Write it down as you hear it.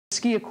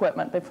ski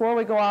equipment before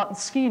we go out and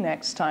ski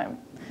next time.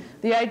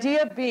 The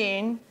idea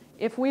being,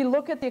 if we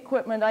look at the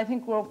equipment, I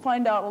think we'll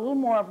find out a little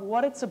more of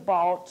what it's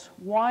about,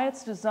 why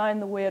it's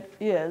designed the way it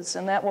is,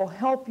 and that will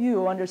help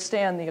you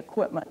understand the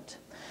equipment.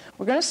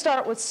 We're going to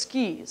start with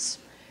skis.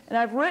 And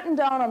I've written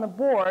down on the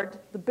board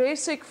the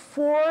basic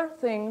 4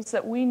 things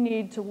that we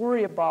need to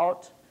worry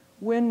about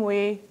when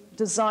we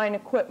design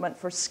equipment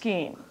for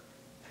skiing.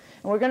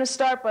 And we're going to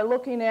start by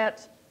looking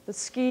at the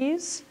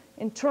skis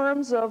in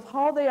terms of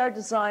how they are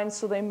designed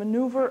so they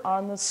maneuver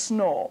on the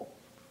snow.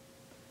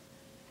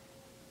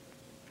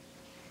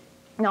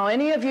 Now,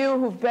 any of you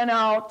who've been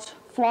out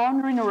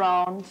floundering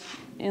around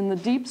in the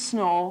deep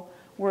snow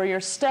where you're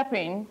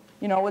stepping,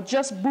 you know, with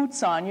just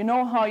boots on, you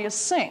know how you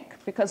sink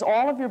because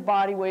all of your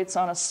body weight's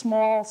on a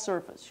small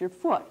surface, your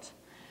foot.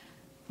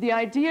 The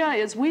idea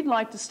is we'd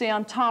like to stay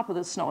on top of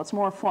the snow. It's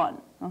more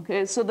fun.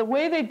 Okay, so the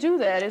way they do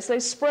that is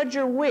they spread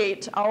your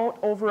weight out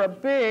over a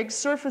big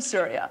surface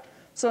area.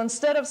 So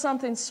instead of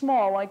something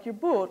small like your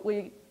boot,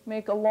 we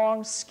make a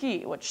long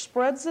ski, which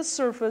spreads the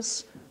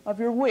surface of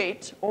your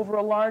weight over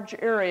a large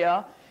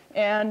area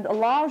and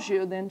allows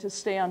you then to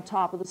stay on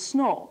top of the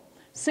snow.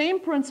 Same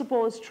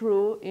principle is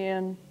true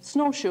in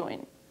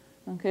snowshoeing,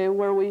 okay,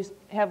 where we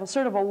have a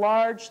sort of a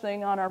large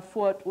thing on our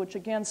foot, which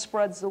again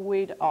spreads the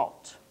weight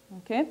out.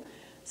 Okay?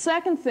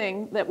 Second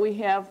thing that we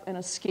have in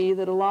a ski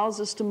that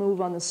allows us to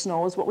move on the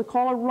snow is what we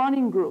call a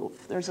running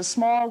groove. There's a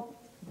small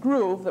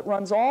groove that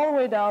runs all the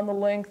way down the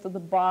length of the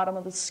bottom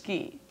of the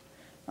ski.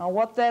 Now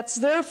what that's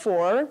there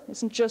for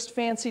isn't just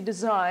fancy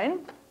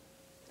design.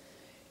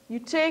 You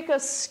take a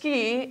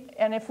ski,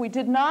 and if we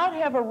did not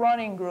have a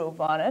running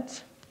groove on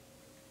it,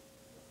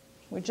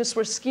 we just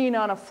were skiing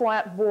on a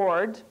flat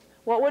board,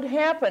 what would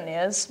happen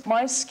is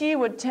my ski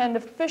would tend to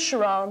fish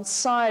around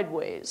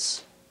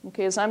sideways.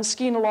 Okay, as I'm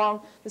skiing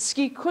along, the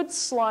ski could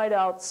slide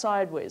out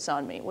sideways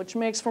on me, which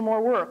makes for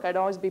more work. I'd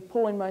always be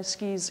pulling my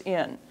skis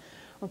in.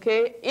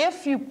 Okay,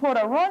 if you put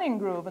a running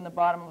groove in the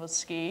bottom of a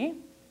ski,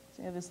 so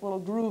you have this little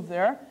groove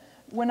there,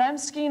 when I'm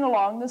skiing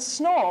along, the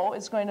snow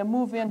is going to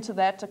move into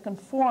that to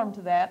conform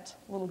to that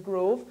little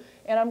groove,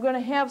 and I'm going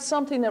to have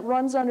something that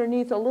runs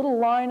underneath a little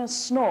line of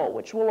snow,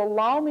 which will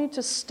allow me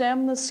to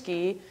stem the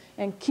ski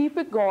and keep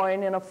it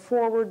going in a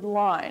forward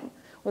line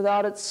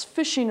without it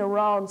fishing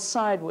around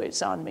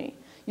sideways on me.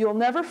 You'll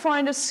never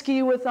find a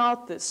ski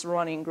without this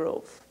running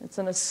groove. It's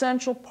an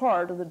essential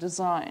part of the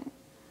design,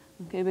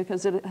 okay,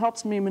 because it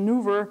helps me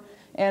maneuver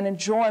and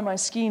enjoy my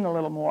skiing a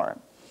little more.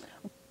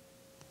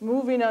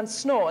 Moving on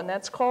snow, and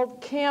that's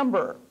called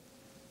camber.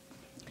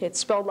 Okay, it's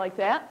spelled like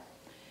that.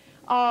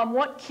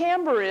 What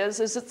camber is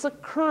it's a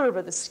curve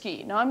of the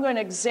ski. Now I'm going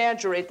to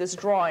exaggerate this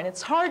drawing.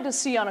 It's hard to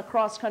see on a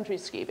cross-country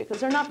ski because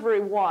they're not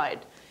very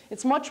wide.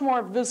 It's much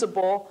more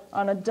visible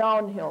on a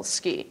downhill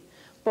ski.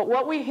 But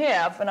what we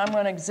have, and I'm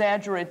going to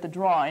exaggerate the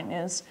drawing,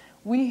 is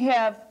we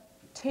have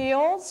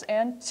tails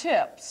and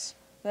tips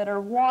that are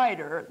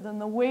wider than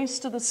the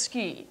waist of the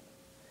ski.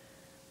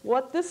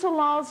 What this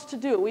allows to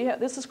do,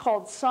 this is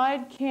called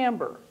side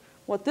camber.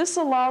 What this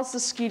allows the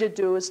ski to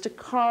do is to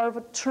carve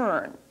a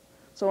turn.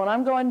 So when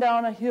I'm going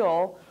down a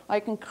hill, I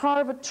can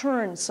carve a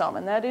turn some,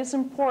 and that is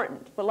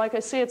important. But like I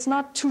say, it's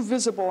not too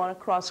visible on a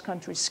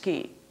cross-country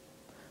ski,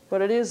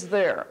 but it is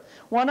there.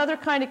 One other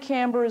kind of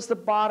camber is the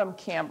bottom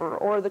camber,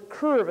 or the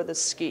curve of the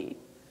ski.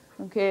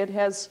 Okay, it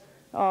has,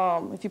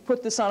 if you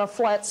put this on a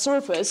flat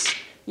surface,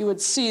 you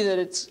would see that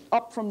it's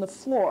up from the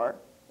floor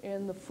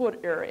in the foot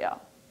area.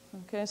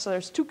 Okay, so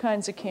there's 2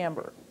 kinds of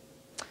camber.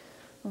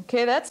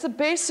 Okay, that's the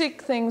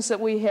basic things that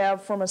we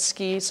have from a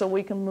ski so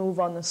we can move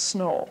on the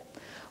snow.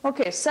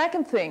 Okay,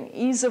 second thing,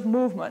 ease of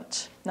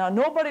movement. Now,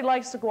 nobody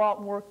likes to go out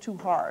and work too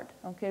hard.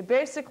 Okay,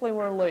 basically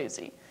we're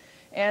lazy.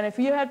 And if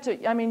you had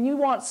to, I mean, you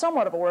want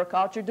somewhat of a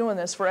workout, you're doing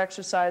this for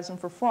exercise and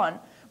for fun,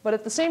 but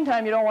at the same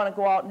time you don't want to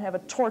go out and have a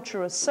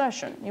torturous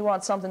session. You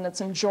want something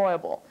that's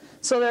enjoyable.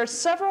 So there are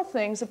several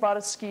things about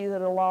a ski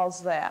that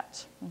allows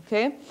that.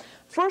 Okay?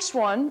 First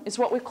one is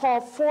what we call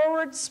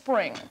forward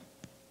spring.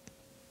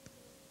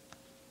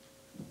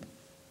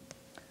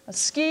 A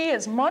ski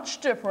is much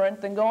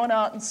different than going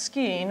out and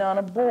skiing on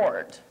a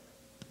board.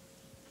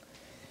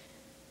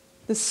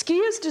 The ski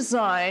is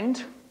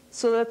designed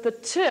so that the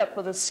tip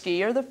of the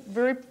ski, or the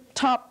very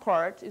top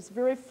part, is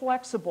very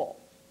flexible.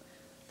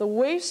 The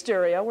waist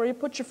area, where you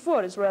put your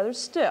foot, is rather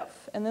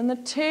stiff. And then the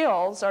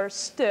tails are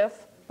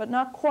stiff, but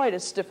not quite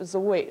as stiff as the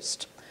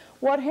waist.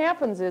 What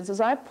happens is,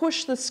 as I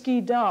push the ski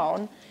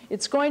down,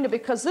 it's going to,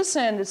 because this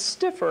end is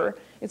stiffer,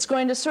 it's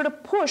going to sort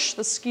of push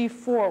the ski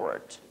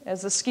forward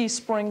as the ski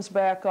springs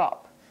back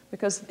up,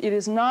 because it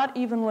is not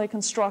evenly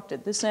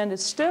constructed. This end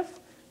is stiff,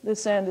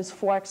 this end is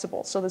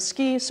flexible. So the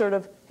ski sort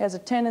of has a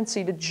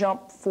tendency to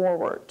jump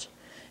forward.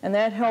 And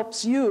that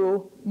helps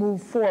you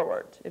move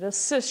forward. It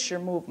assists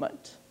your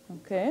movement.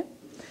 Okay?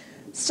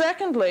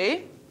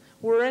 Secondly,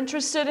 we're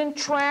interested in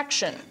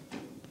traction.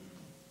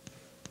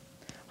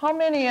 How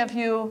many of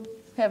you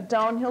have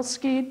downhill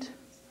skied?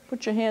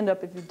 Put your hand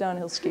up if you've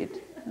downhill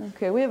skied.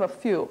 Okay, we have a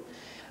few.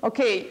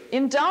 Okay,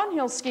 in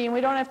downhill skiing, we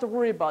don't have to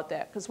worry about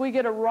that because we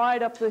get a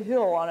ride up the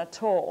hill on a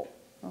tow.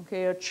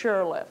 okay, a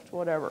chairlift,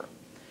 whatever.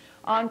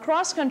 On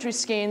cross-country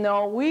skiing,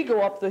 though, we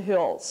go up the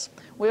hills.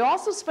 We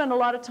also spend a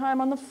lot of time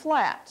on the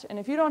flat, and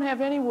if you don't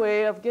have any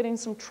way of getting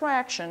some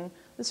traction,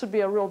 this would be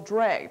a real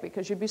drag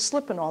because you'd be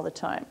slipping all the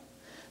time.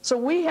 So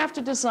we have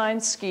to design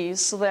skis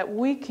so that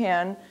we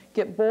can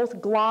get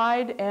both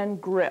glide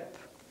and grip.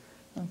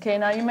 Okay,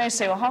 now you may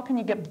say, well, how can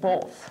you get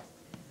both?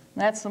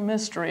 That's the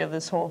mystery of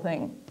this whole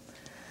thing.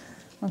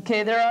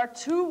 Okay, there are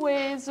two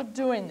ways of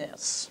doing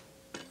this.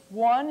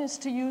 One is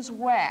to use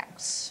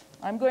wax.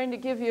 I'm going to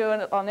give you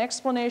an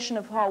explanation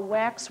of how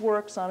wax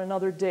works on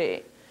another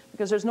day,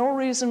 because there's no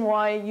reason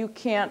why you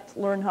can't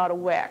learn how to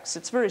wax.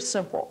 It's very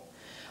simple.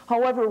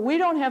 However, we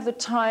don't have the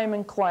time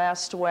in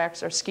class to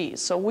wax our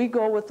skis, so we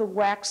go with the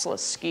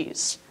waxless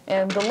skis.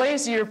 And the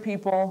lazier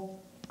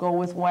people go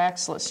with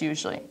waxless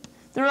usually.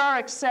 There are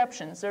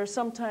exceptions. There are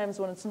some times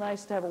when it's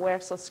nice to have a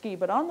waxless ski,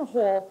 but on the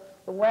whole,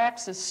 the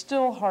wax is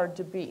still hard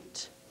to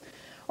beat.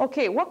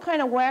 Okay, what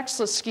kind of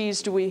waxless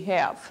skis do we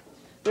have?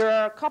 There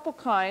are a couple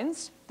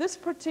kinds. This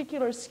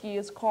particular ski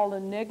is called a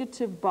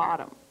negative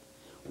bottom.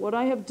 What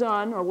I have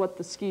done, or what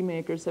the ski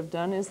makers have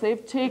done, is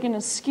they've taken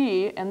a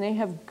ski and they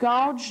have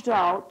gouged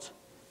out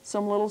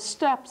some little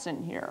steps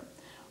in here.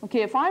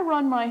 Okay, if I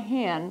run my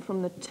hand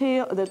from the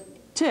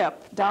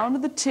tip down to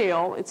the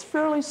tail, it's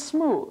fairly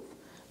smooth.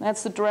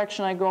 That's the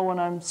direction I go when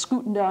I'm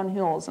scooting down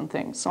hills and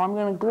things. So I'm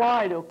going to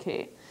glide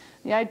okay.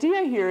 The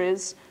idea here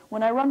is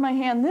when I run my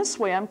hand this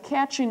way, I'm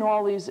catching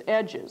all these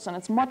edges, and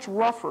it's much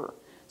rougher.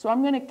 So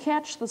I'm going to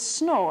catch the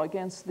snow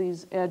against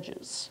these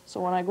edges. So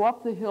when I go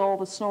up the hill,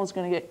 the snow is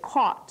going to get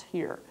caught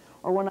here.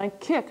 Or when I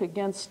kick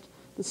against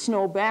the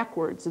snow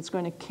backwards, it's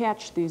going to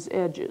catch these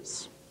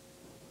edges.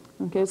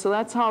 Okay, so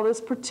that's how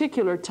this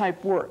particular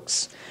type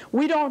works.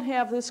 We don't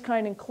have this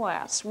kind in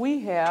class.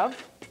 We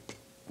have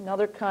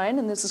another kind,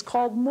 and this is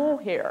called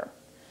mohair.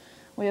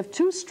 We have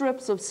two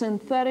strips of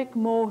synthetic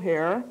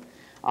mohair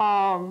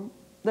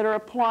that are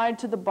applied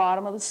to the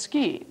bottom of the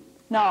ski.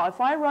 Now,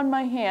 if I run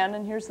my hand,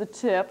 and here's the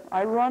tip,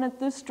 I run it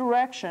this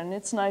direction,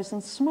 it's nice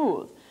and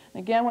smooth.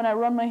 Again, when I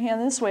run my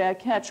hand this way, I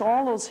catch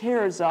all those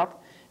hairs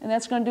up, and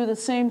that's going to do the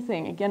same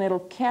thing. Again, it'll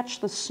catch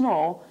the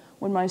snow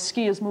when my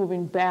ski is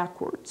moving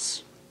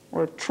backwards,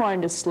 or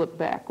trying to slip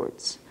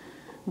backwards.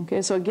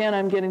 Okay, so again,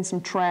 I'm getting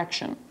some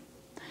traction.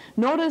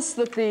 Notice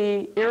that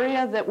the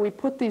area that we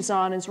put these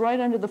on is right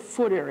under the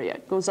foot area.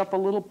 It goes up a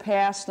little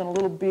past and a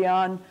little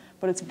beyond,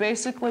 but it's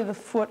basically the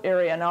foot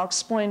area, and I'll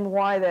explain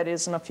why that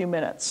is in a few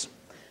minutes.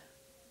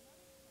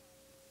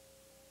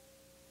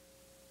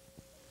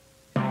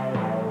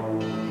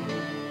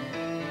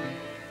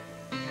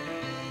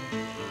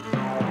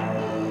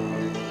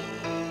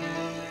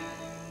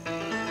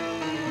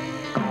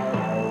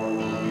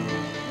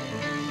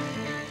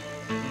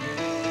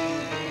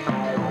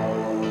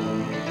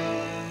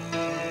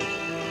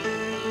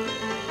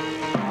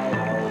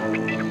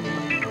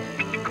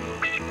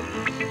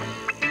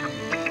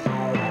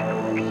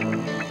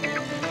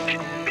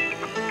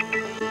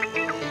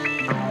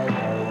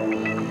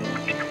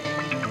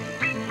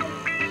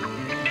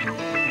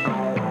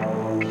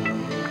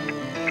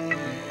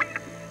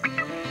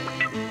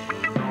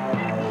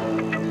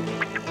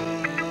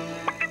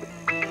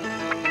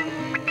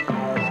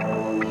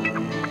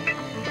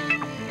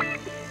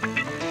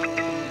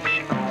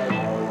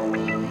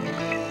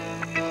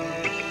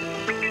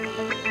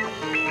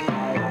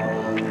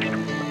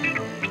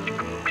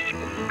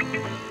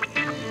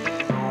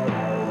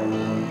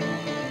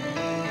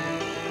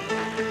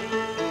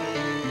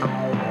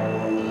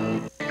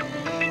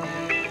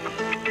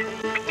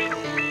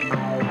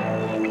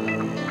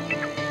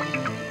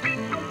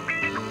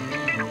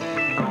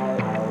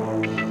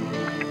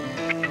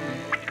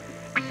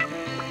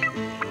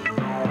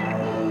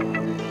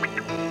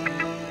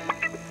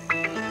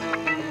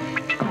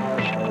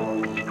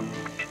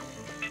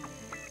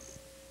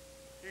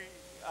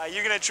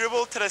 You're going to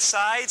dribble to the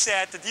sides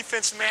that the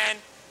defensive man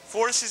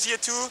forces you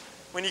to.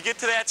 When you get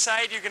to that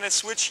side, you're going to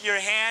switch your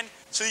hand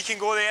so you can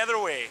go the other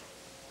way.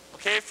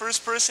 Okay,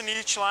 first person in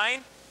each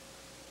line.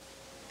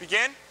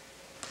 Begin.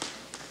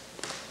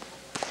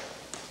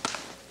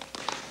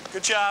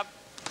 Good job.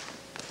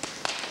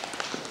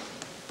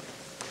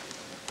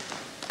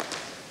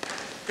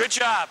 Good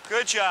job,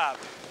 good job.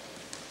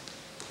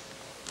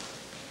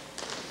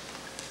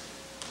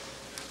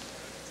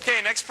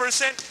 Okay, next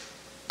person.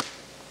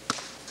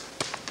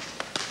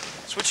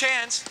 Switch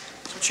hands,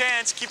 switch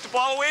hands. Keep the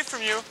ball away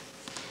from you,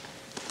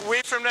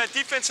 away from the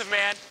defensive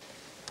man.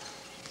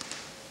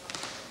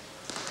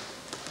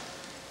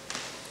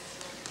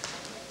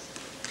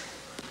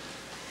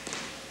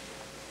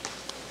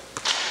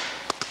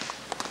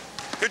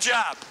 Good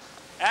job.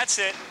 That's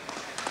it.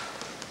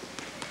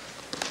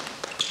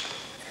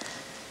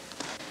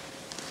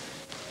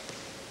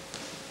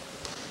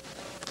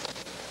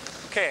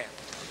 Okay.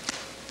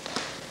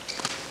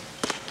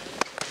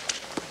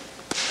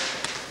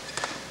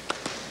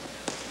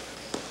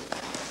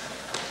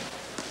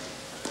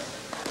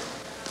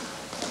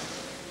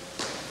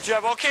 Good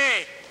job.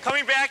 Okay,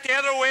 coming back the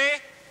other way.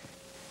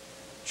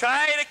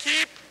 Try to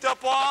keep the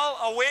ball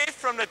away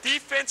from the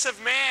defensive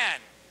man.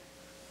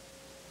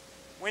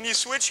 when you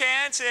switch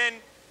hands and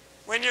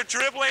when you're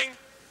dribbling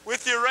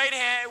with your right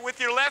hand, with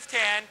your left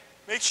hand,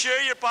 make sure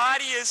your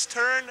body is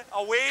turned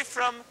away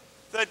from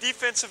the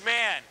defensive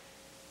man.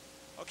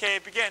 Okay,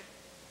 begin.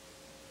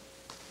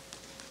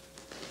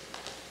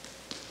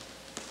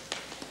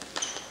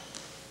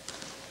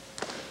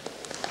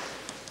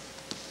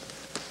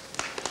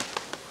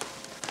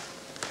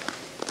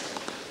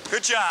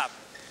 Good job.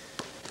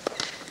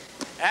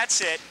 That's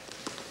it.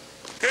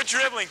 Good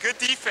dribbling, good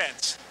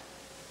defense.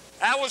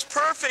 That was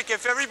perfect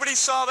if everybody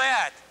saw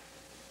that.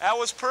 That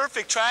was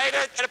perfect. Try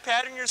to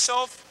pattern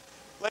yourself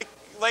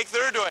like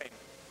they're doing.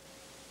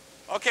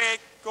 Okay,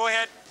 go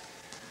ahead.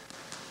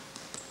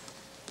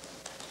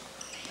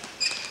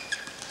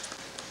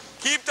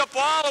 Keep the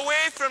ball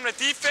away from the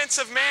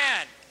defensive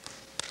man.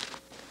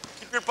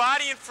 Keep your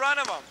body in front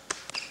of him.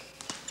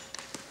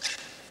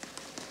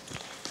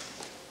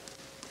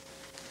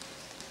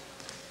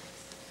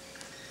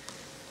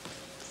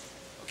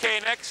 Okay,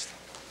 next.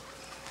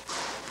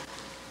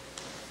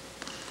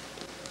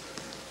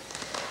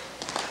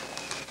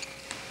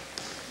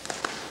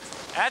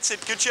 That's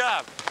it, good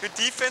job. Good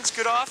defense,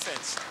 good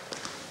offense.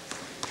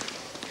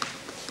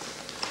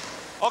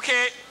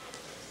 Okay,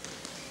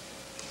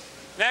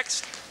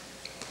 next.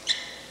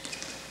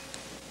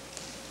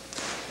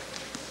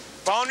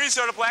 Boundaries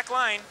are the black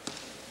line.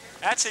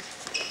 That's it.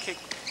 Okay.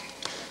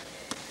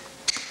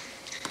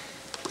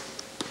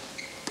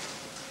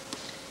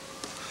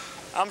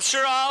 I'm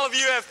sure all of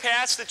you have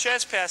passed the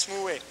chest pass,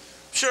 move away.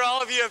 I'm sure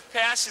all of you have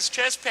passed this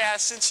chest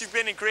pass since you've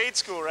been in grade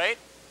school, right?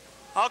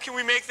 How can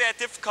we make that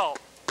difficult?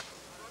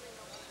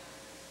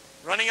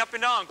 Running up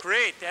and down,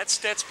 great, that's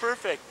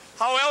perfect.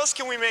 How else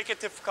can we make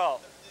it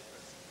difficult?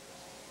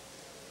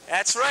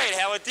 That's right,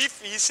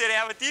 you said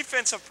have a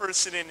defensive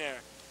person in there.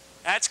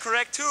 That's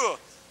correct too.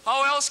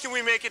 How else can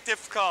we make it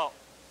difficult?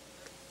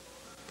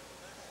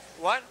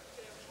 What?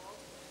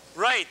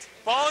 Right,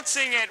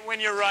 bouncing it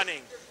when you're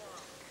running.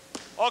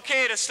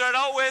 Okay, to start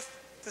out with,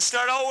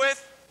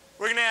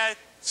 we're gonna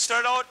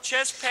start out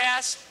chest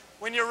pass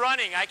when you're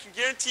running. I can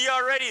guarantee you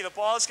already the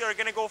balls are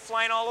gonna go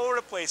flying all over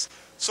the place.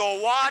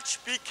 So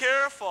watch, be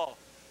careful.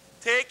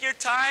 Take your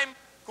time,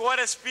 go at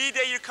a speed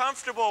that you're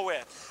comfortable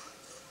with.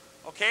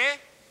 Okay?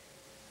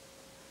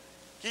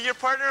 Get your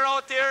partner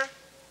out there,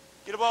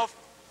 get about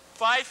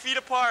 5 feet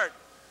apart.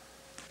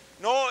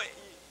 No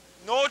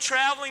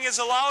traveling is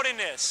allowed in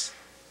this.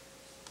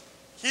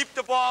 Keep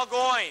the ball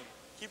going,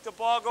 keep the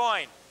ball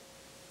going.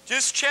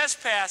 Just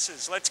chest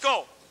passes, let's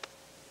go.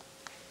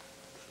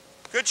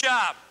 Good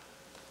job.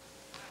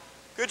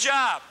 Good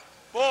job,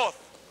 both.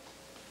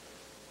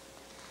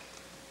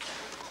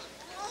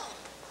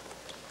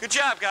 Good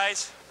job,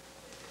 guys.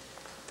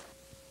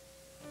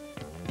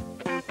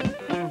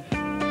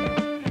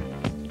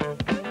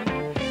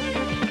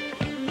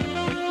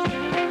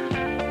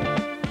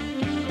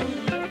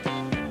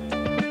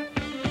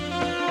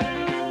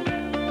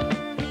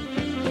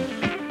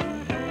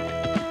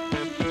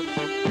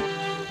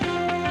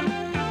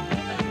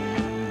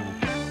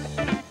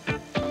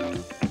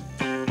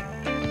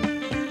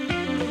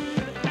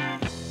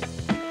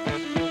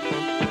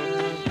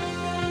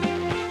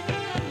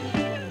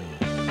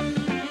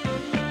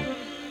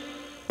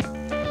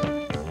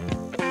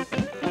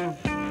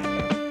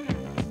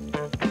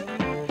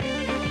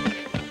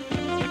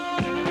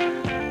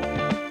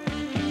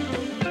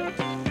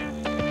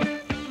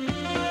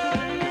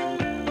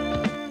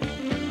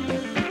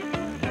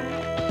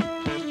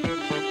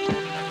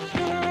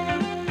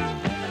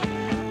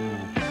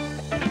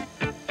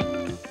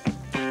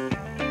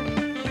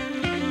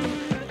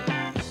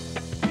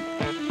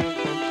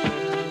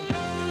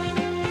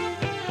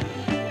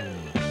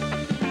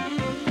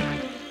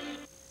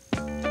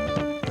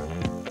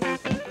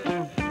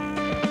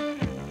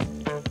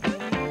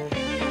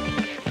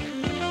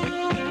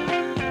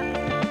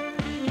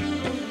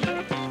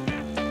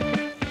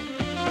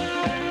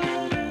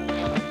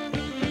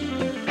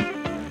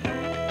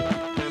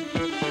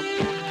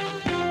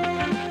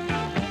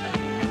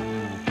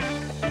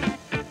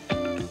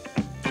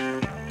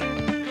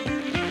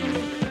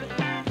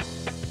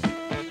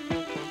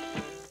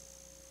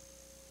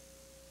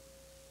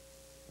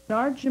 In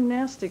our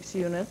gymnastics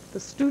unit, the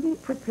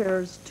student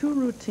prepares 2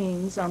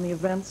 routines on the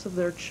events of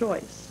their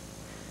choice.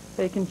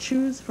 They can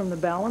choose from the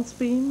balance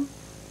beam,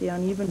 the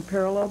uneven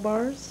parallel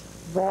bars,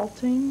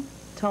 vaulting,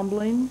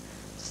 tumbling,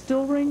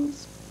 still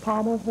rings,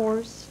 pommel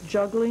horse,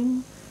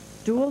 juggling,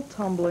 dual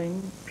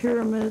tumbling,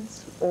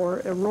 pyramids, or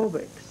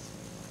aerobics.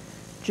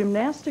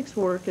 Gymnastics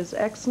work is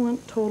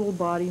excellent total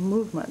body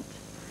movement.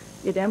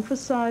 It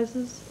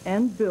emphasizes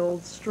and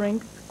builds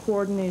strength,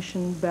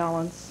 coordination,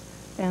 balance,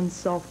 and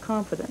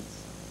self-confidence.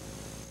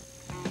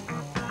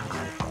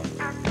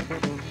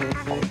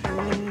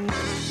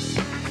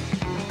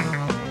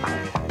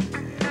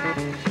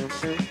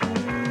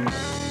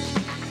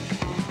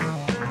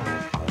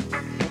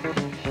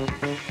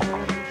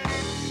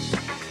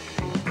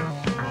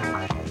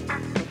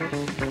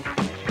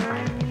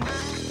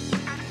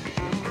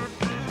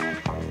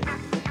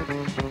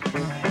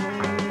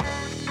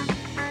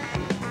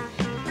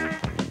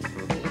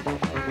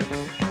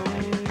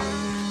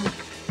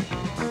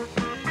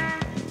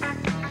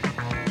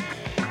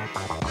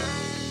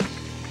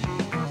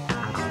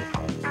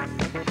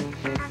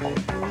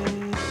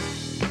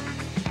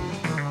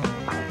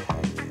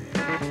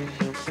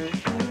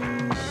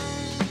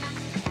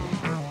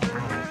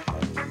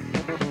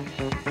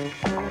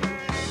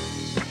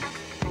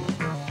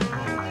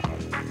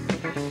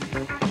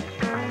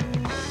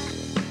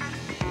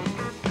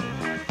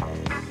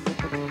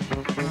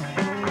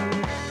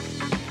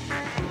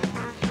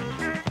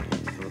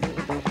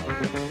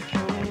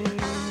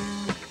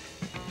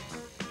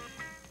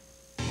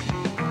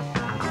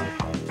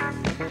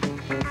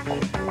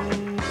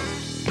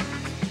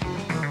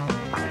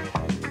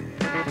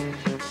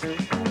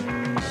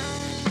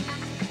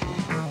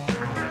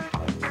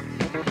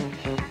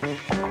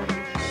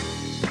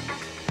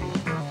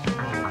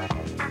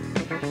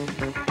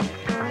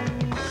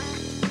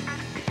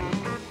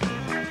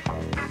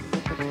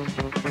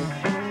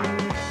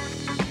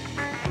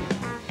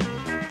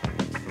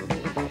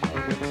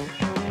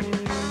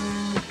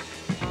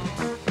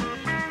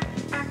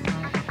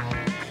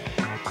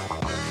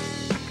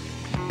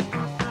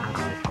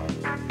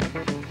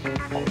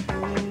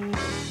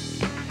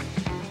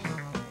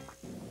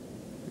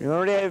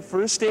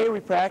 first day we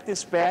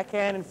practiced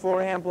backhand and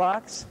forehand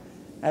blocks.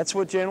 That's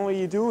what generally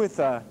you do with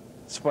a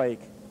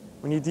spike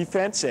when you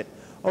defense it.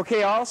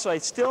 Okay, also I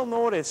still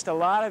noticed a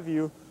lot of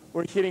you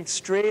were hitting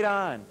straight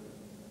on.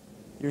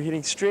 You're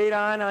hitting straight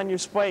on your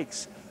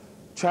spikes.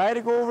 Try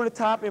to go over the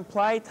top,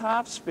 imply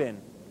topspin.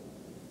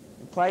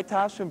 Imply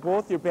topspin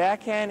both your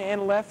backhand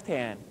and left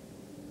hand.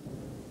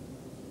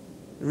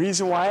 The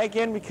reason why,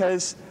 again,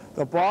 because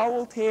the ball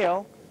will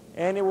tail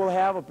and it will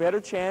have a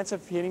better chance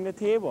of hitting the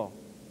table.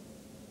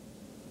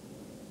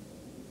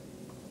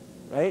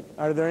 Right?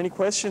 Are there any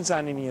questions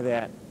on any of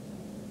that?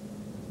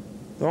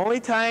 The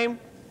only time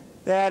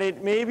that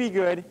it may be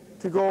good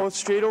to go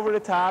straight over the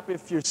top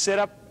if you're set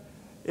up,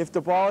 if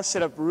the ball is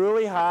set up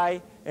really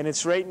high and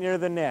it's right near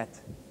the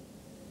net.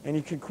 And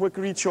you can quick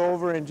reach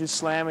over and just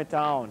slam it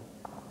down.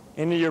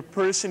 And your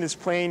person is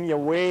playing you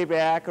way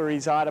back or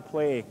he's out of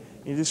play.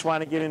 You just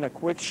want to get in a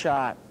quick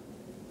shot.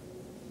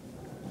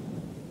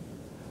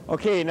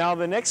 Okay, now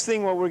the next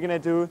thing what we're going to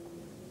do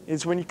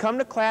is when you come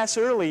to class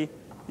early,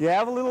 you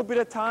have a little bit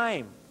of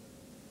time.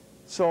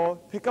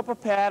 So pick up a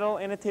paddle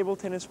and a table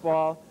tennis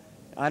ball.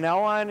 Now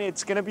on,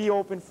 it's going to be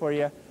open for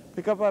you.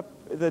 Pick up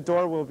the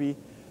door will be.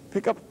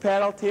 Pick up a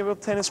paddle, table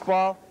tennis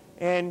ball,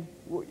 and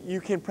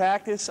you can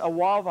practice a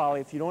wall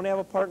volley if you don't have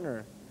a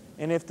partner.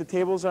 And if the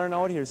tables aren't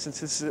out here, since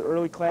this is an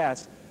early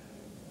class,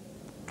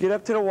 get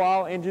up to the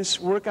wall and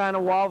just work on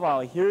a wall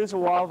volley. Here's a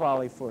wall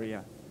volley for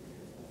you.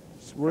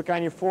 Just work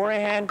on your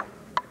forehand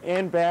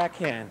and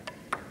backhand.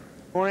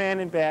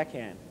 Forehand and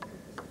backhand.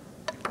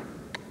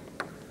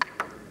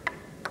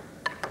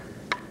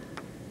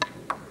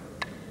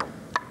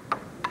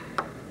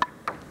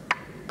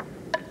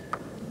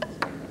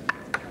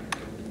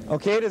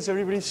 Okay, does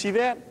everybody see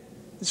that?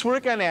 Just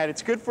work on that.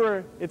 It's good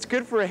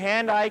for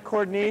hand-eye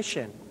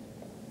coordination.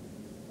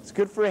 It's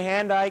good for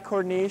hand-eye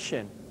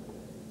coordination.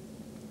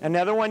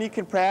 Another one you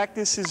can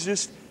practice is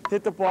just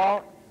hit the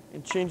ball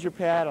and change your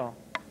paddle.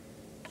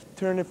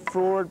 Turn it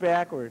forward,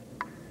 backward.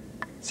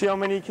 See how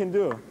many you can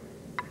do.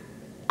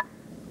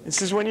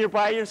 This is when you're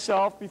by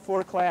yourself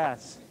before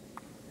class.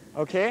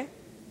 Okay?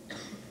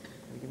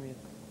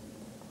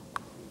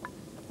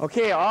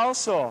 Okay,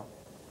 also,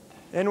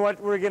 then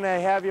what we're going to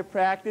have you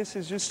practice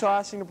is just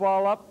tossing the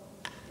ball up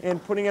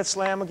and putting a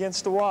slam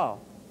against the wall.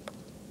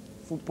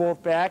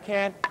 Both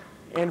backhand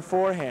and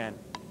forehand.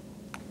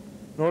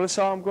 Notice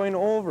how I'm going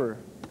over.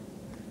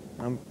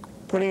 I'm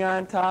putting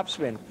on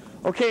topspin.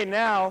 Okay,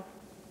 now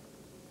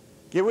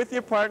get with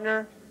your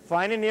partner,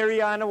 find an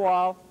area on the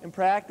wall, and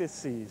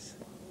practice these.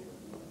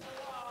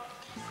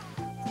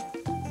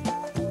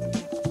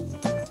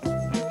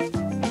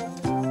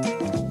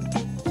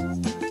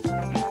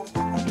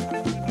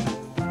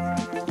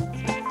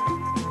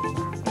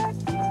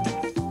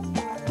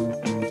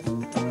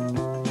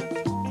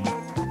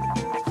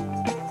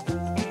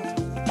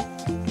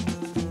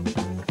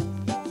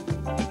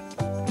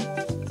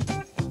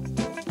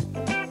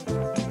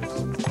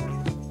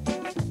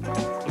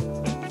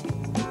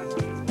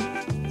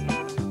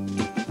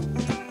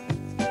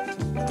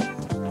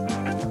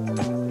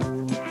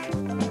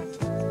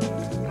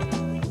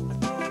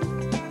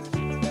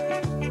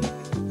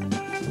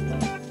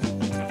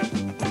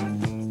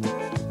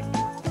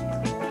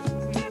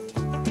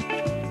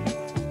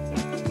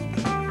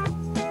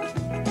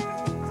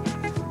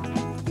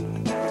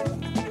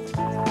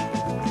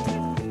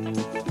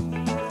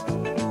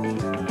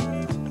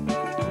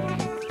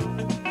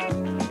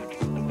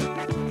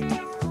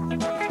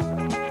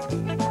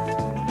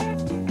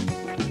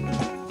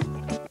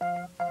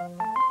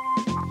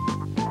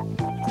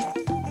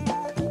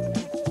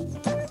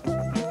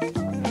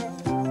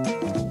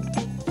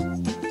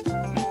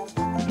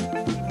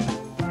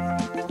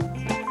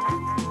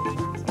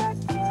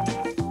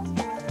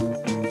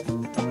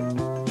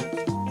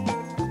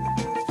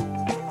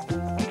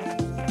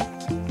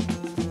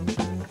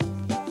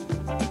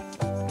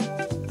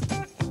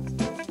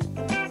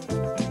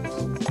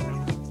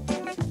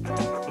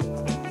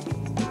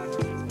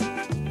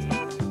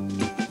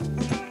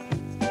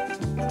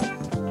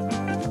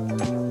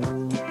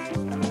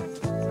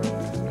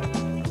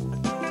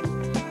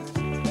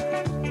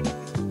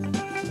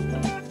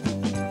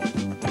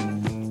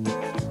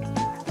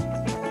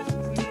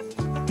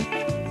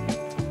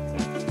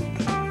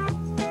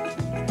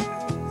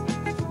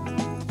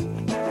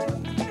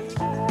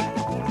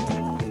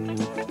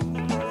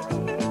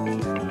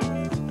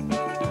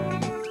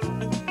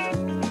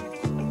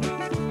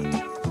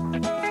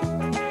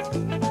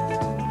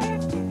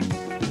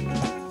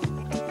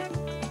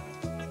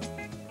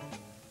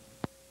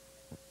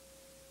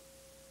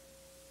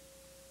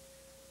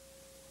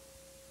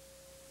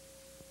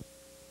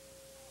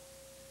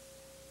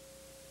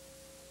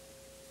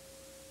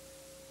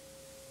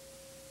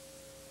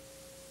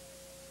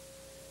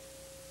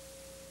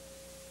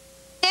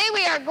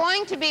 We are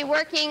going to be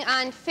working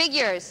on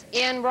figures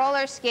in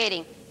roller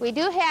skating. We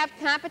do have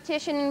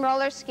competition in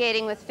roller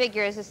skating with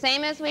figures, the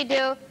same as we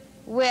do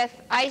with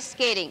ice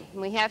skating.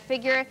 We have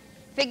figure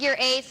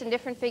eights and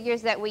different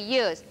figures that we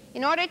use.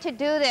 In order to do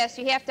this,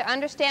 you have to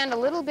understand a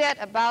little bit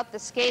about the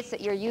skates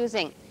that you're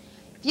using.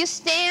 If you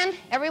stand,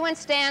 everyone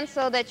stand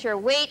so that your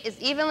weight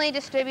is evenly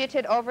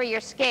distributed over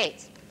your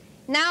skates.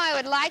 Now I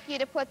would like you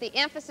to put the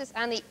emphasis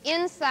on the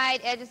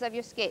inside edges of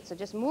your skates. So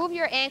just move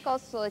your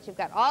ankles so that you've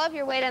got all of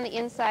your weight on the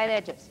inside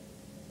edges.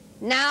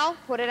 Now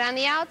put it on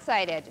the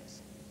outside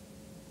edges.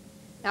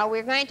 Now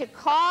we're going to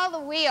call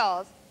the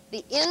wheels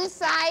the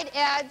inside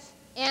edge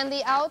and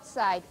the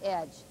outside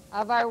edge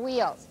of our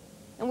wheels.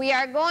 And we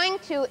are going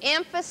to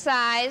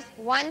emphasize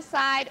one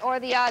side or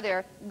the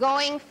other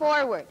going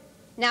forward.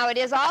 Now it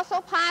is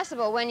also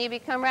possible when you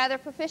become rather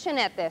proficient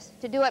at this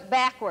to do it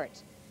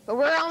backwards. But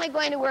we're only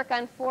going to work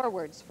on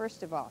forwards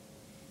first of all.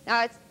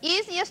 Now it's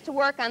easiest to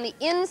work on the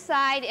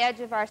inside edge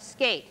of our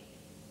skate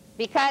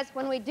because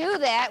when we do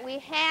that we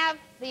have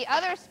the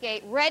other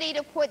skate ready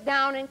to put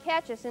down and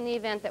catch us in the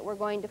event that we're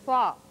going to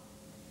fall.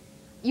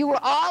 You will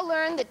all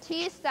learn the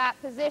T-stop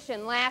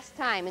position last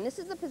time, and this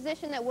is the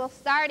position that we'll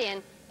start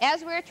in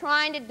as we're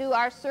trying to do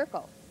our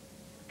circle.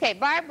 Okay,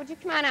 Barb, would you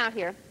come on out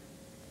here?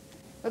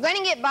 We're going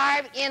to get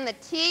Barb in the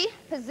T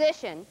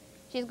position.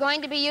 She's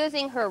going to be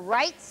using her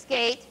right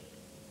skate,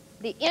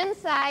 the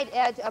inside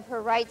edge of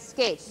her right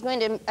skate. She's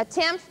going to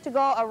attempt to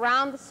go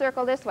around the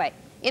circle this way.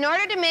 In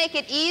order to make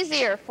it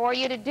easier for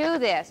you to do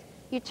this,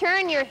 you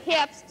turn your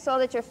hips so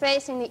that you're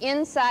facing the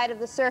inside of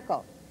the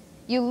circle.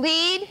 You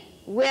lead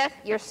with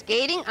your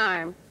skating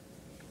arm.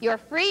 Your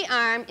free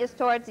arm is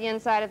towards the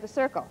inside of the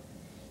circle.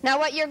 Now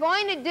what you're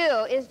going to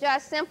do is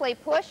just simply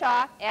push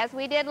off, as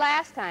we did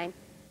last time,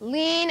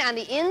 lean on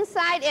the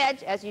inside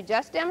edge, as you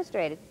just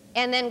demonstrated,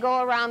 and then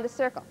go around the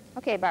circle.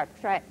 Okay, Barb,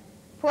 try it.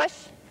 Push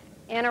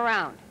and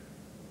around.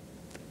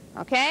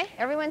 Okay?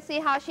 Everyone see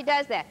how she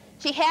does that?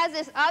 She has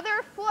this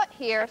other foot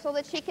here so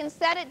that she can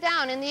set it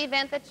down in the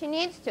event that she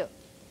needs to.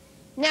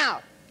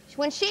 Now,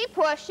 when she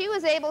pushed, she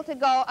was able to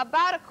go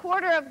about a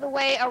quarter of the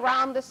way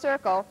around the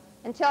circle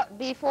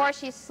before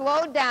she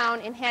slowed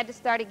down and had to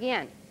start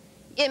again.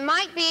 It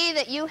might be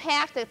that you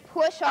have to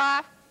push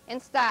off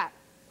and stop,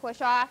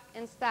 push off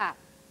and stop,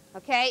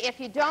 okay, if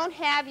you don't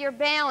have your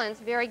balance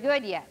very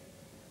good yet.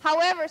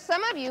 However,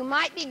 some of you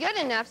might be good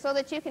enough so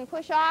that you can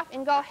push off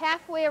and go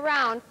halfway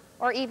around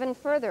or even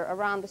further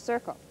around the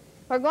circle.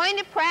 We're going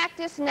to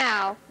practice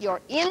now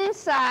your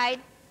inside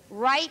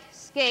right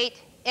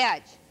skate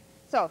edge.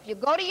 So if you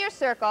go to your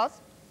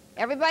circles,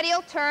 everybody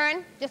will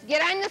turn. Just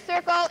get on the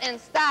circle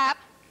and stop.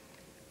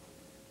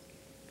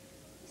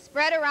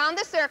 Spread around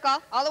the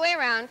circle, all the way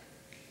around.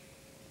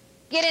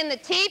 Get in the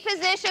T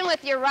position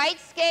with your right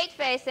skate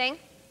facing.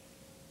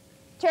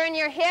 Turn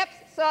your hips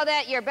so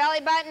that your belly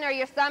button or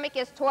your stomach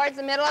is towards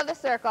the middle of the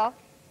circle.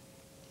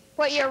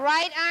 Put your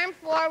right arm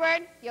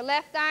forward, your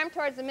left arm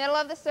towards the middle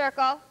of the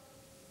circle,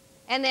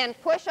 and then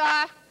push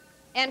off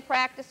and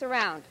practice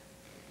around.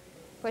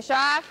 Push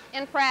off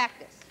and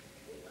practice.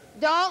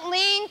 Don't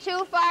lean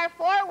too far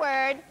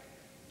forward.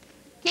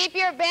 Keep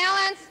your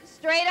balance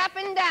straight up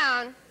and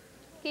down.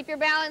 Keep your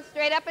balance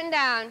straight up and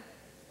down.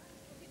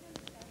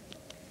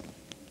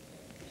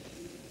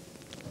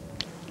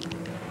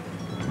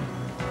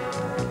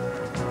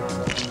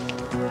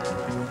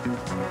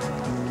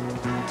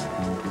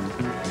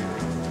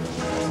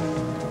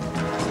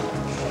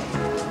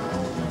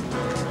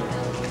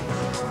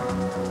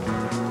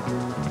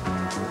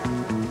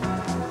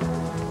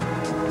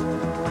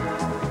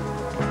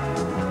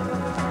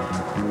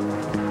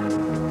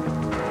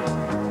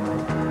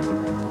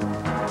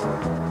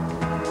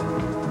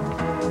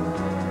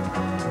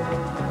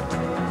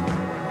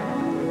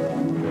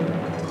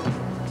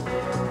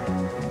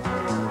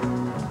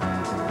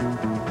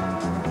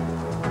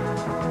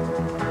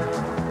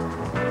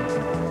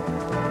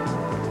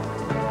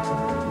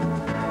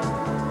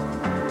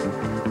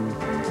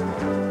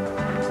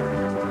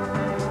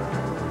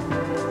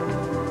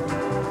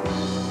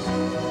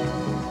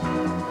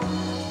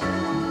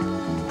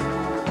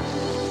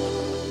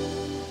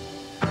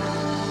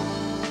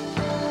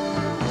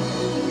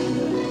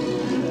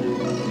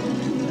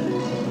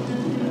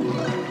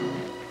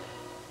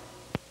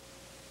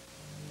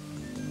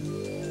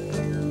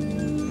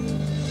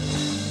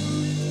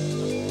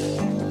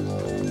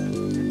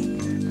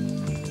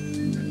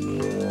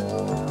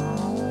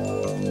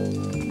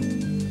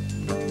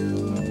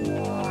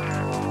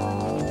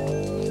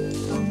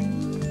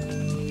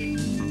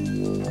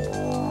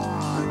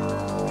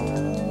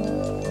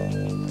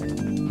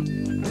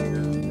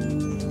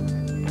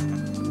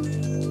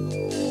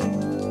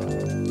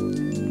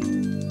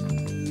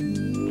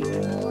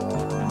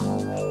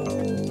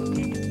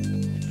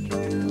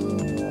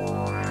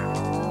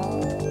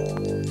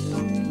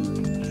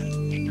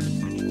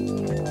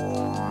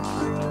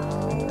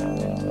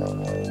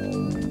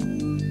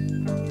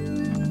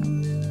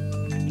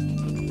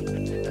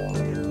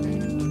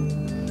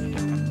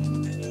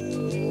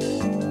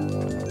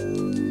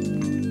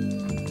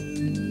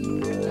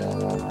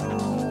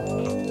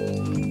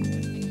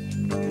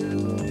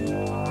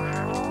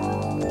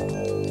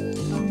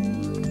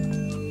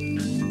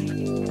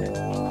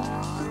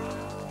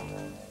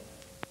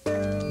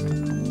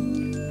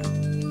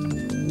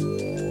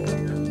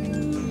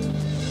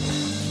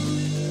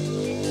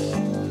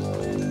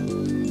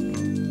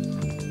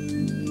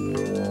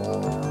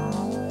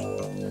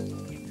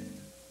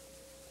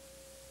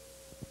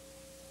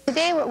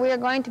 Today what we are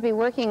going to be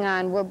working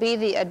on will be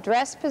the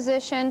address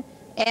position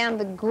and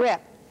the grip.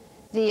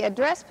 The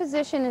address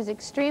position is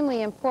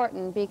extremely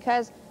important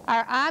because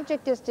our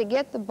object is to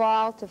get the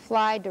ball to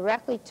fly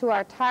directly to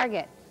our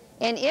target.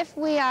 And if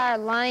we are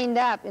lined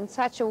up in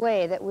such a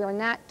way that we're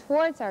not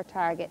towards our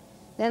target,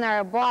 then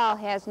our ball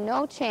has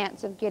no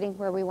chance of getting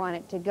where we want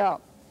it to go.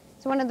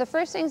 So one of the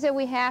first things that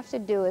we have to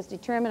do is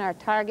determine our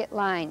target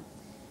line.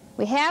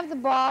 We have the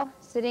ball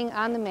sitting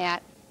on the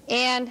mat,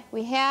 and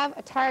we have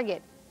a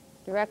target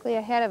directly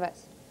ahead of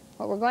us.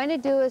 What we're going to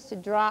do is to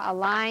draw a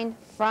line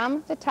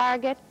from the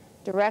target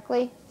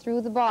directly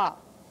through the ball.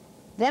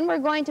 Then we're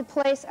going to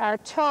place our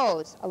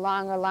toes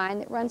along a line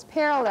that runs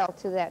parallel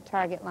to that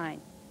target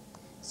line,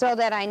 so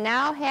that I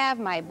now have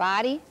my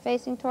body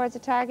facing towards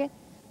the target.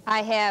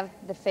 I have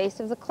the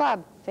face of the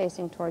club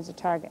facing towards the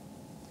target.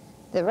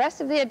 The rest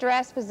of the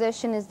address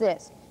position is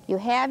this. You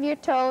have your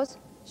toes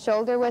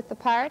shoulder width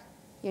apart.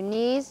 Your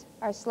knees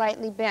are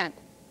slightly bent.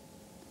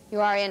 You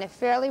are in a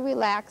fairly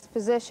relaxed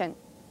position.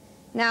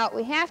 Now,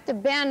 we have to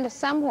bend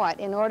somewhat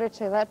in order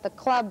to let the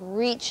club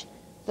reach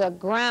the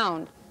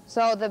ground.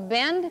 So the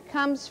bend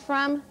comes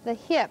from the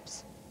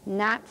hips,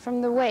 not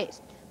from the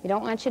waist. We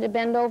don't want you to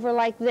bend over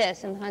like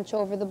this and hunch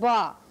over the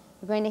ball.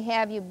 We're going to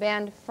have you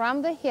bend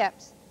from the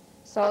hips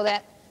so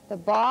that the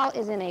ball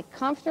is in a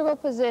comfortable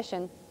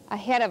position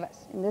ahead of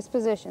us, in this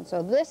position.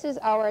 So this is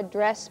our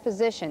address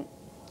position.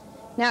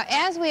 Now,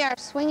 as we are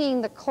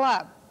swinging the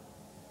club,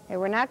 okay,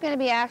 we're not going to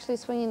be actually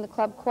swinging the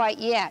club quite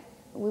yet.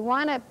 We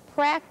want to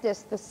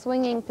practice the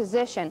swinging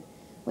position.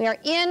 We are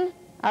in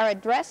our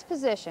address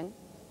position,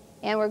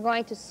 and we're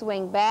going to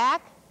swing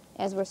back.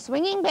 As we're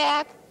swinging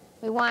back,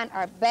 we want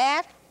our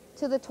back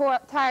to the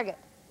target.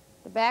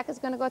 The back is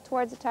going to go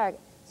towards the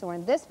target. So we're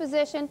in this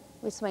position,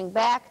 we swing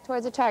back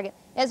towards the target.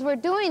 As we're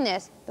doing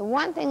this, the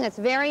one thing that's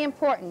very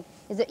important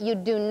is that you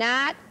do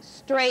not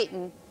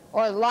straighten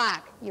or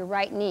lock your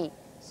right knee.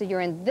 So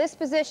you're in this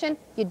position.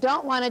 You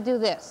don't want to do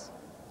this.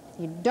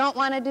 You don't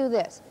want to do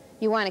this.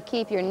 You want to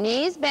keep your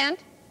knees bent.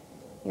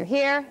 You're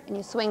here, and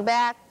you swing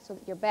back so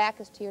that your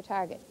back is to your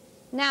target.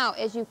 Now,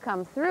 as you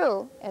come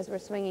through, as we're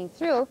swinging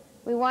through,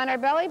 we want our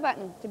belly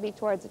button to be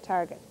towards the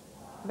target.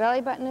 Belly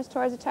button is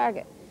towards the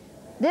target.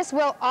 This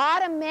will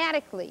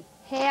automatically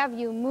have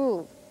you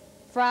move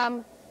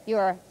from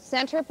your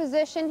center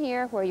position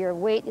here, where your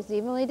weight is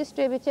evenly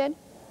distributed,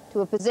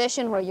 to a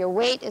position where your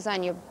weight is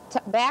on your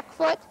back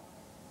foot,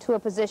 to a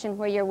position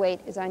where your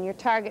weight is on your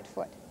target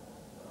foot.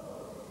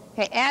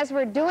 Okay, as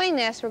we're doing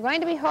this, we're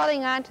going to be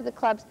holding on to the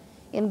clubs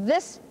in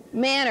this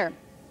manner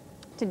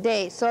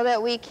today so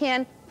that we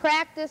can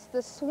practice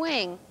the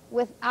swing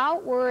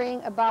without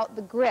worrying about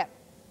the grip,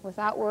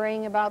 without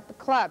worrying about the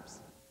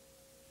clubs.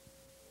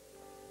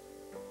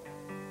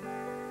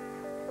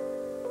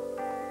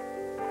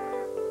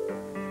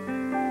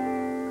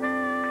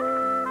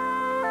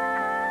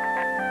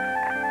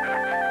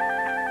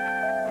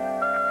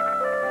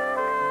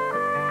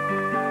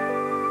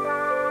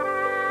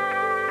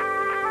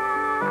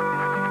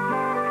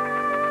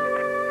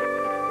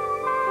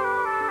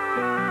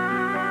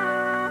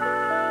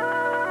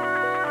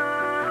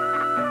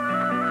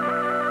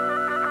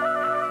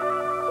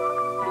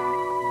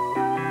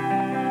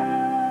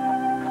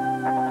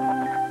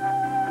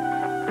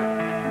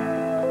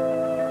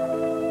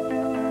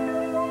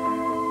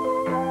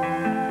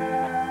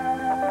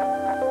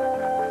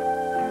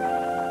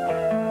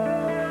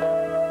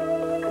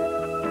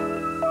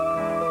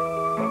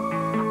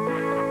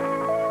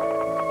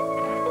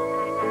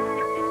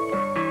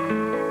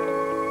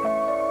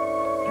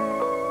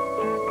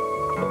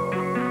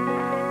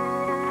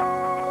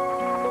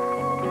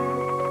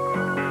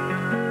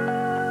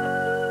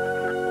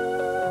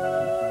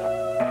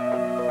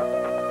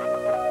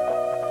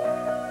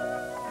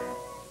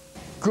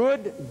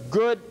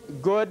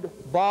 Good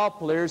ball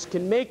players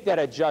can make that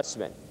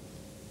adjustment.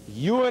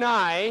 You and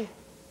I,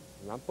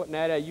 and I'm putting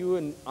that at you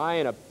and I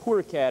in a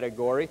poor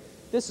category,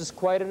 this is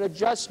quite an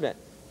adjustment.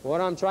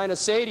 What I'm trying to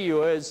say to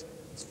you is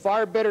it's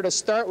far better to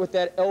start with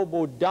that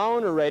elbow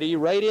down already,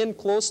 right in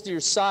close to your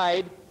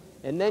side,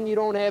 and then you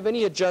don't have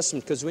any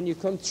adjustment, because when you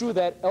come through,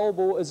 that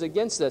elbow is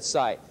against that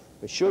side.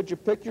 If I showed you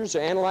pictures or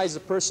analyzed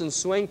the person's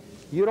swing,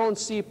 you don't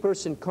see a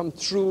person come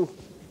through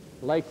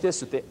like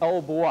this with the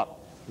elbow up.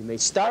 You may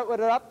start with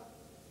it up,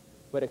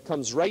 but it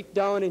comes right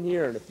down in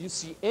here. And if you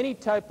see any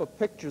type of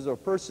pictures of a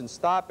person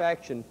stop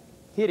action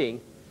hitting,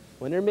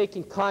 when they're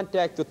making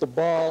contact with the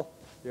ball,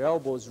 their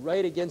elbow is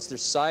right against their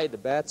side, the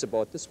bat's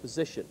about this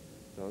position.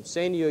 So I'm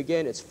saying to you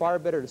again, it's far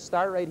better to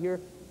start right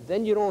here,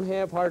 then you don't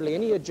have hardly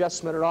any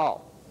adjustment at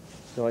all.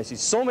 So I see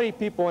so many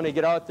people when they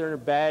get out there and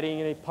they're batting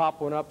and they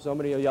pop one up,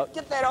 somebody will yell,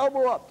 get that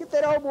elbow up, get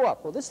that elbow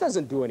up. Well, this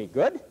doesn't do any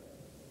good.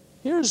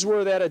 Here's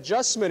where that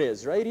adjustment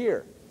is, right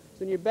here. So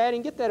when you're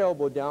batting, get that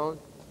elbow down,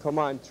 come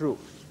on through.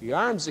 Your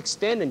arms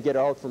extend and get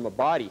out from a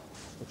body,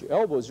 but your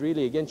elbow is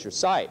really against your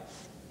side.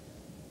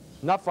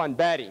 Enough on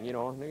batting, you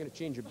know. I'm not going to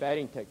change your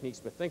batting techniques,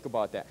 but think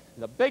about that.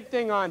 And the big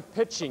thing on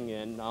pitching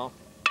in now,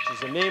 which is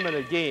the name of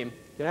the game,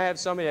 can I have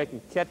somebody that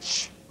can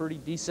catch pretty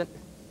decent?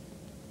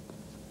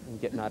 I'm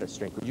getting out of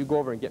string. Could you go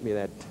over and get me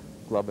that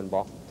glove and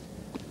ball?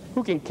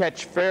 Who can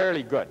catch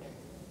fairly good?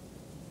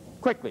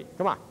 Quickly,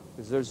 come on,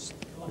 because there's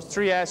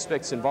 3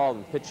 aspects involved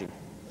in pitching.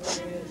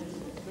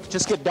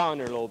 Just get down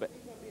there a little bit.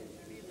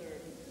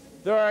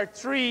 There are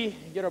 3,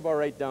 get about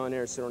right down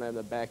there so I don't have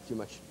the back too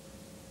much.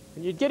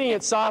 When you're getting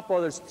at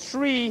softball, there's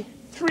three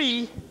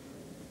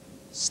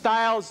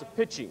styles of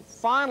pitching.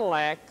 Fond du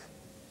Lac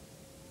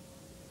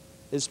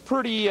is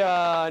pretty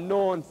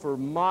known for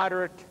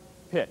moderate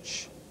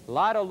pitch. A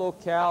lot of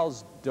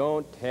locales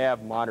don't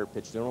have moderate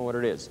pitch. They don't know what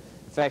it is.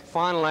 In fact,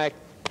 Fond du Lac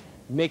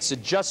makes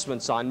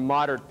adjustments on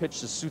moderate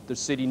pitch to suit their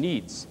city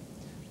needs.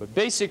 But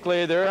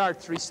basically, there are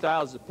 3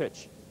 styles of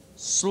pitch.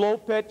 Slow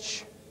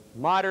pitch,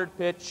 moderate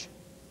pitch.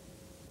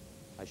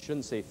 I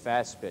shouldn't say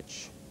fast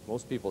pitch.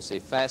 Most people say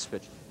fast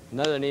pitch.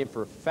 Another name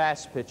for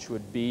fast pitch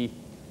would be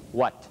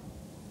what?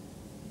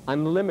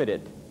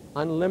 Unlimited.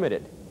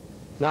 Unlimited.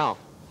 Now,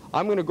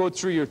 I'm going to go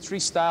through your 3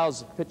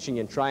 styles of pitching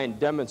and try and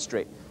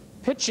demonstrate.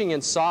 Pitching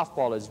in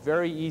softball is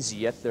very easy,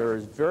 yet there are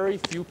very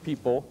few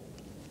people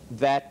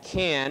that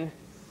can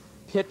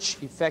pitch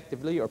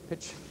effectively or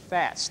pitch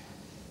fast.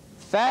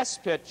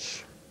 Fast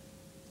pitch,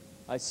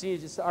 I see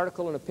just an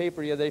article in a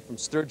paper the other day from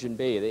Sturgeon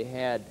Bay. They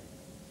had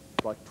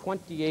about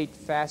 28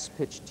 fast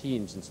pitch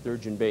teams in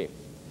Sturgeon Bay.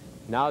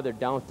 Now they're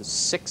down to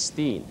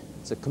 16.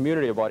 It's a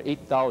community of about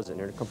 8,000.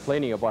 They're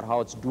complaining about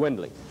how it's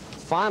dwindling.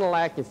 Fond du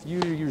Lac, a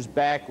few years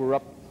back, we're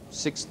up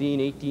 16,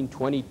 18,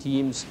 20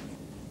 teams.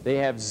 They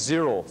have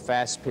 0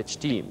 fast pitch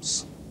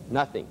teams.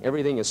 Nothing.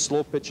 Everything is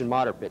slow pitch and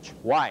moderate pitch.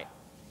 Why?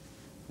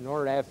 In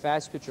order to have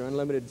fast pitch or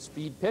unlimited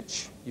speed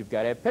pitch, you've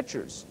got to have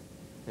pitchers.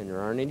 And there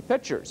aren't any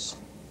pitchers.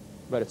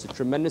 But it's a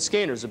tremendous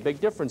gain. There's a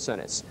big difference in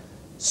it.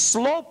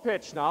 Slow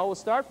pitch now. We'll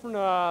start from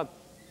the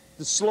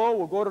slow,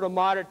 we'll go to the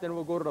moderate, then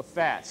we'll go to the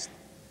fast.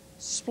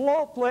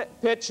 Slow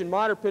pitch and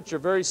moderate pitch are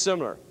very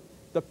similar.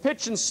 The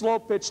pitch in slow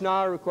pitch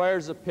now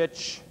requires a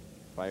pitch,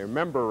 if I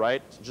remember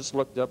right, just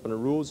looked up in the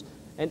rules,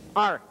 an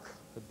arc.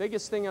 The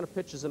biggest thing on a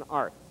pitch is an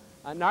arc.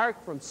 An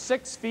arc from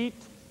 6 feet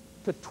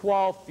to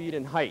 12 feet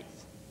in height.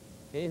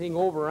 Anything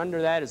over or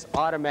under that is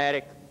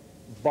automatic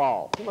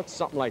ball. Pretty much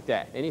something like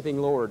that. Anything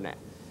lower than that.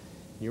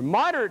 Your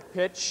moderate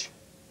pitch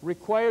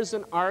requires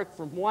an arc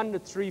from 1 to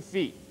 3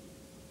 feet.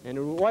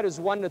 And what is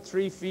 1 to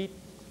 3 feet?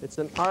 It's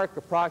an arc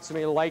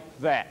approximately like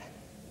that.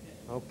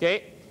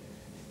 Okay?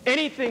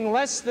 Anything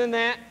less than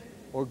that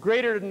or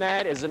greater than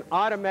that is an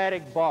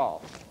automatic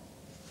ball.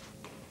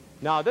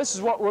 Now, this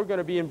is what we're going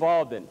to be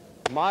involved in.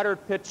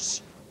 Moderate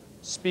pitch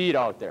speed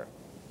out there.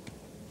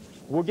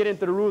 We'll get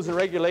into the rules and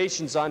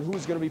regulations on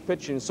who's going to be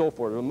pitching and so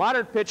forth. The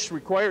moderate pitch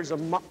requires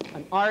an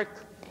arc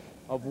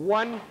of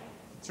 1 to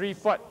 3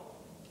 foot.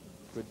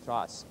 Good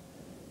toss.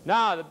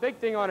 Now, the big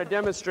thing I want to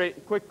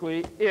demonstrate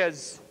quickly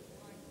is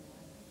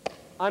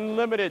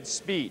unlimited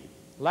speed.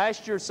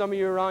 Last year, some of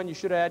you around, you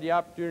should have had the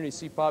opportunity to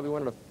see probably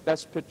one of the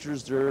best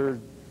pitchers there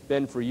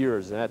been for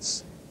years, and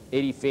that's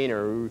Eddie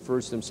Feiner, who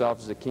refers to himself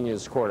as the king of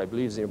his court. I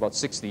believe he's about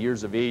 60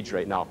 years of age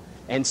right now,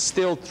 and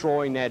still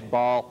throwing that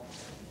ball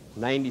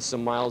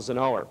 90-some miles an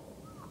hour,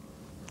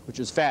 which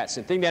is fast.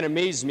 And the thing that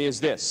amazes me is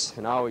this,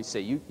 and I always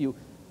say,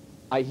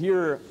 I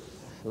hear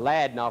a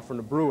lad now from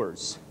the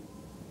Brewers.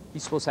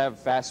 He's supposed to have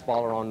a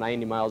fastball around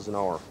 90 miles an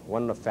hour.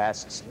 One of the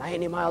fastest.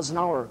 90 miles an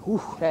hour. Whew,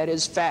 that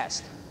is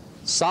fast.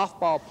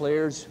 Softball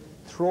players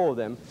throw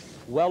them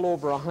well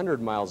over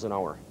 100 miles an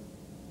hour.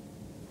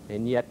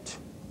 And yet,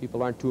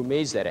 people aren't too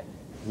amazed at it.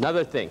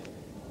 Another thing,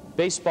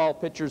 baseball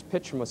pitchers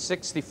pitch from a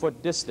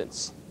 60-foot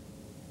distance,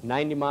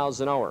 90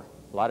 miles an hour.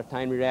 A lot of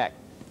time to react.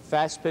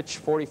 Fast pitch,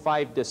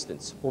 45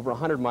 distance, over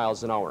 100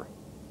 miles an hour.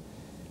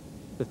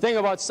 The thing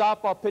about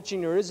softball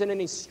pitching, there isn't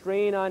any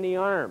strain on the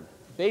arm.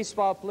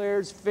 Baseball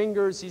players,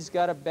 fingers, he's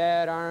got a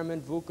bad arm,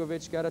 and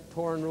Vukovic got a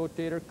torn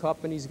rotator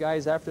cuff, and these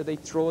guys, after they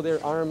throw,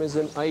 their arm is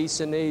in ice,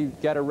 and they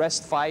got to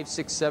rest 5,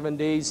 6, 7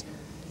 days.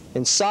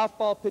 In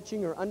softball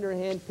pitching or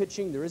underhand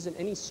pitching, there isn't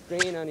any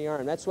strain on the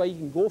arm. That's why you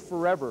can go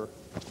forever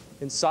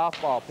in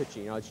softball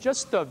pitching. Now, it's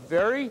just a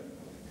very,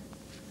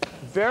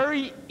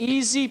 very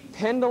easy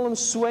pendulum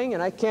swing,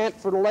 and I can't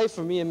for the life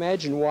of me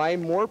imagine why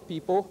more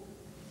people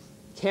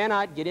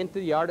cannot get into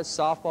the art of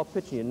softball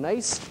pitching. A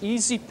nice,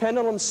 easy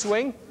pendulum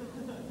swing.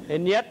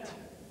 And yet,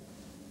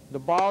 the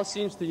ball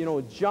seems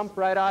to, jump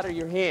right out of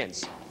your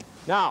hands.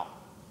 Now,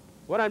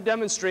 what I'm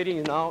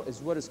demonstrating now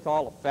is what is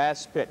called a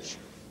fast pitch.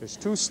 There's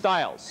 2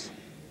 styles.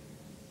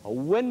 A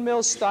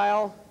windmill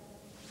style,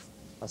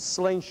 a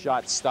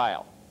slingshot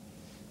style.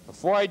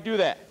 Before I do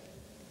that,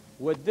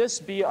 would this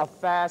be a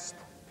fast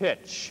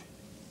pitch?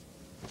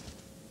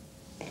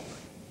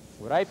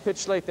 Would I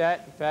pitch like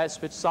that in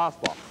fast pitch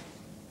softball?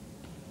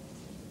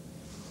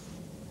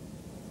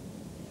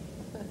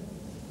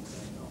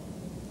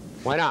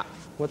 Why not?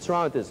 What's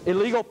wrong with this?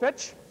 Illegal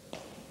pitch?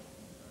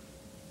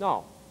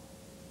 No.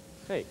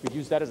 Hey, you could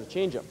use that as a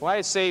changeup. Why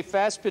I say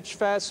fast pitch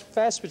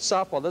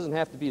softball doesn't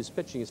have to be as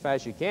pitching as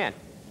fast as you can.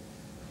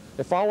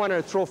 If I wanted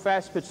to throw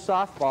fast pitch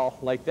softball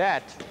like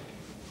that,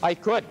 I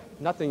could.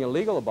 Nothing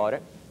illegal about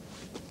it.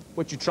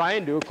 What you try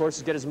and do, of course,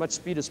 is get as much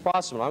speed as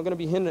possible. I'm going to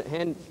be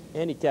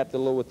handicapped a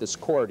little with this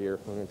cord here.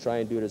 I'm going to try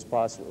and do it as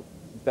possible,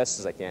 best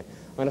as I can.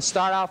 I'm going to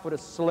start off with a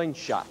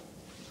slingshot.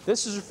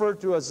 This is referred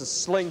to as a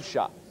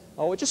slingshot.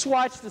 Oh, just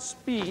watch the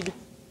speed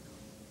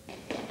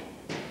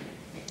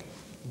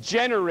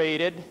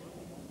generated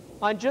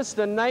on just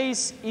a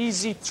nice,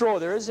 easy throw.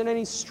 There isn't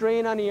any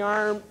strain on the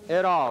arm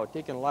at all. It's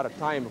taking a lot of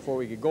time before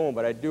we get going,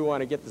 but I do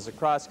want to get this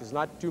across because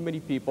not too many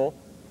people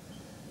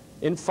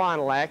in Fond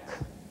du Lac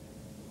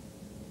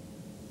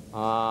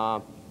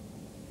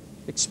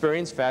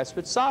experience fast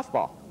pitch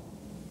softball.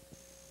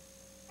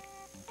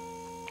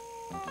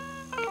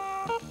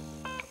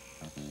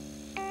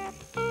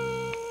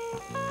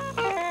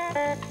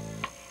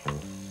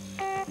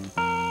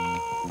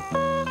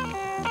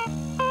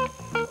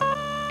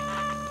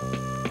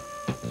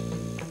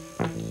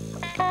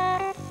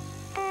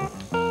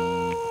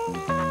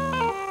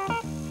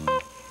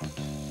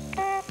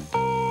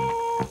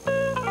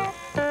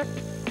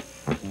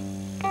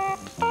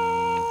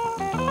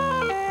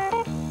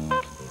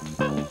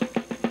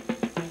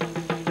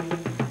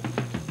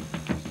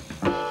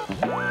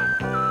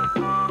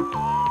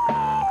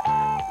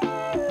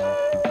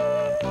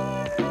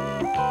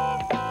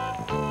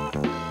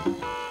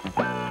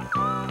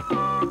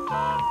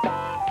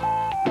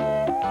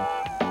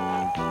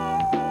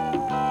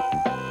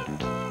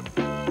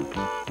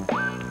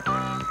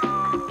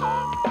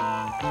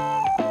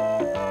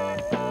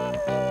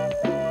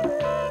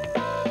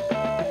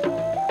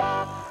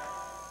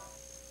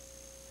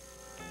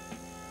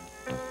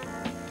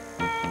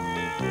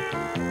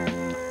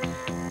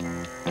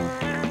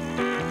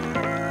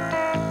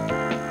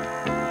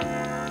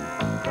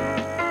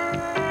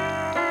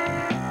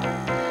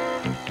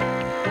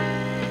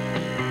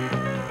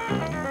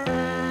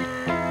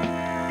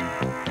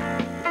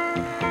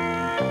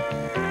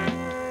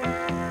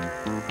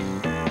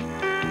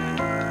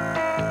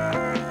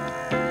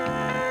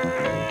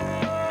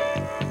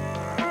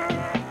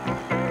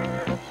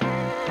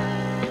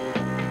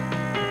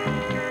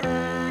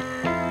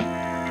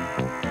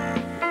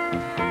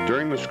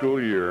 During the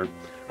school year,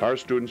 our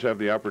students have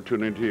the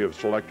opportunity of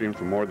selecting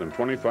from more than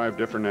 25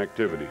 different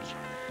activities.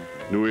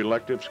 New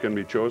electives can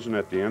be chosen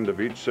at the end of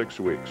each 6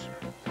 weeks.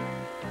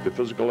 The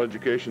physical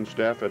education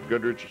staff at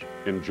Goodrich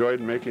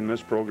enjoyed making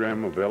this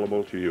program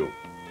available to you.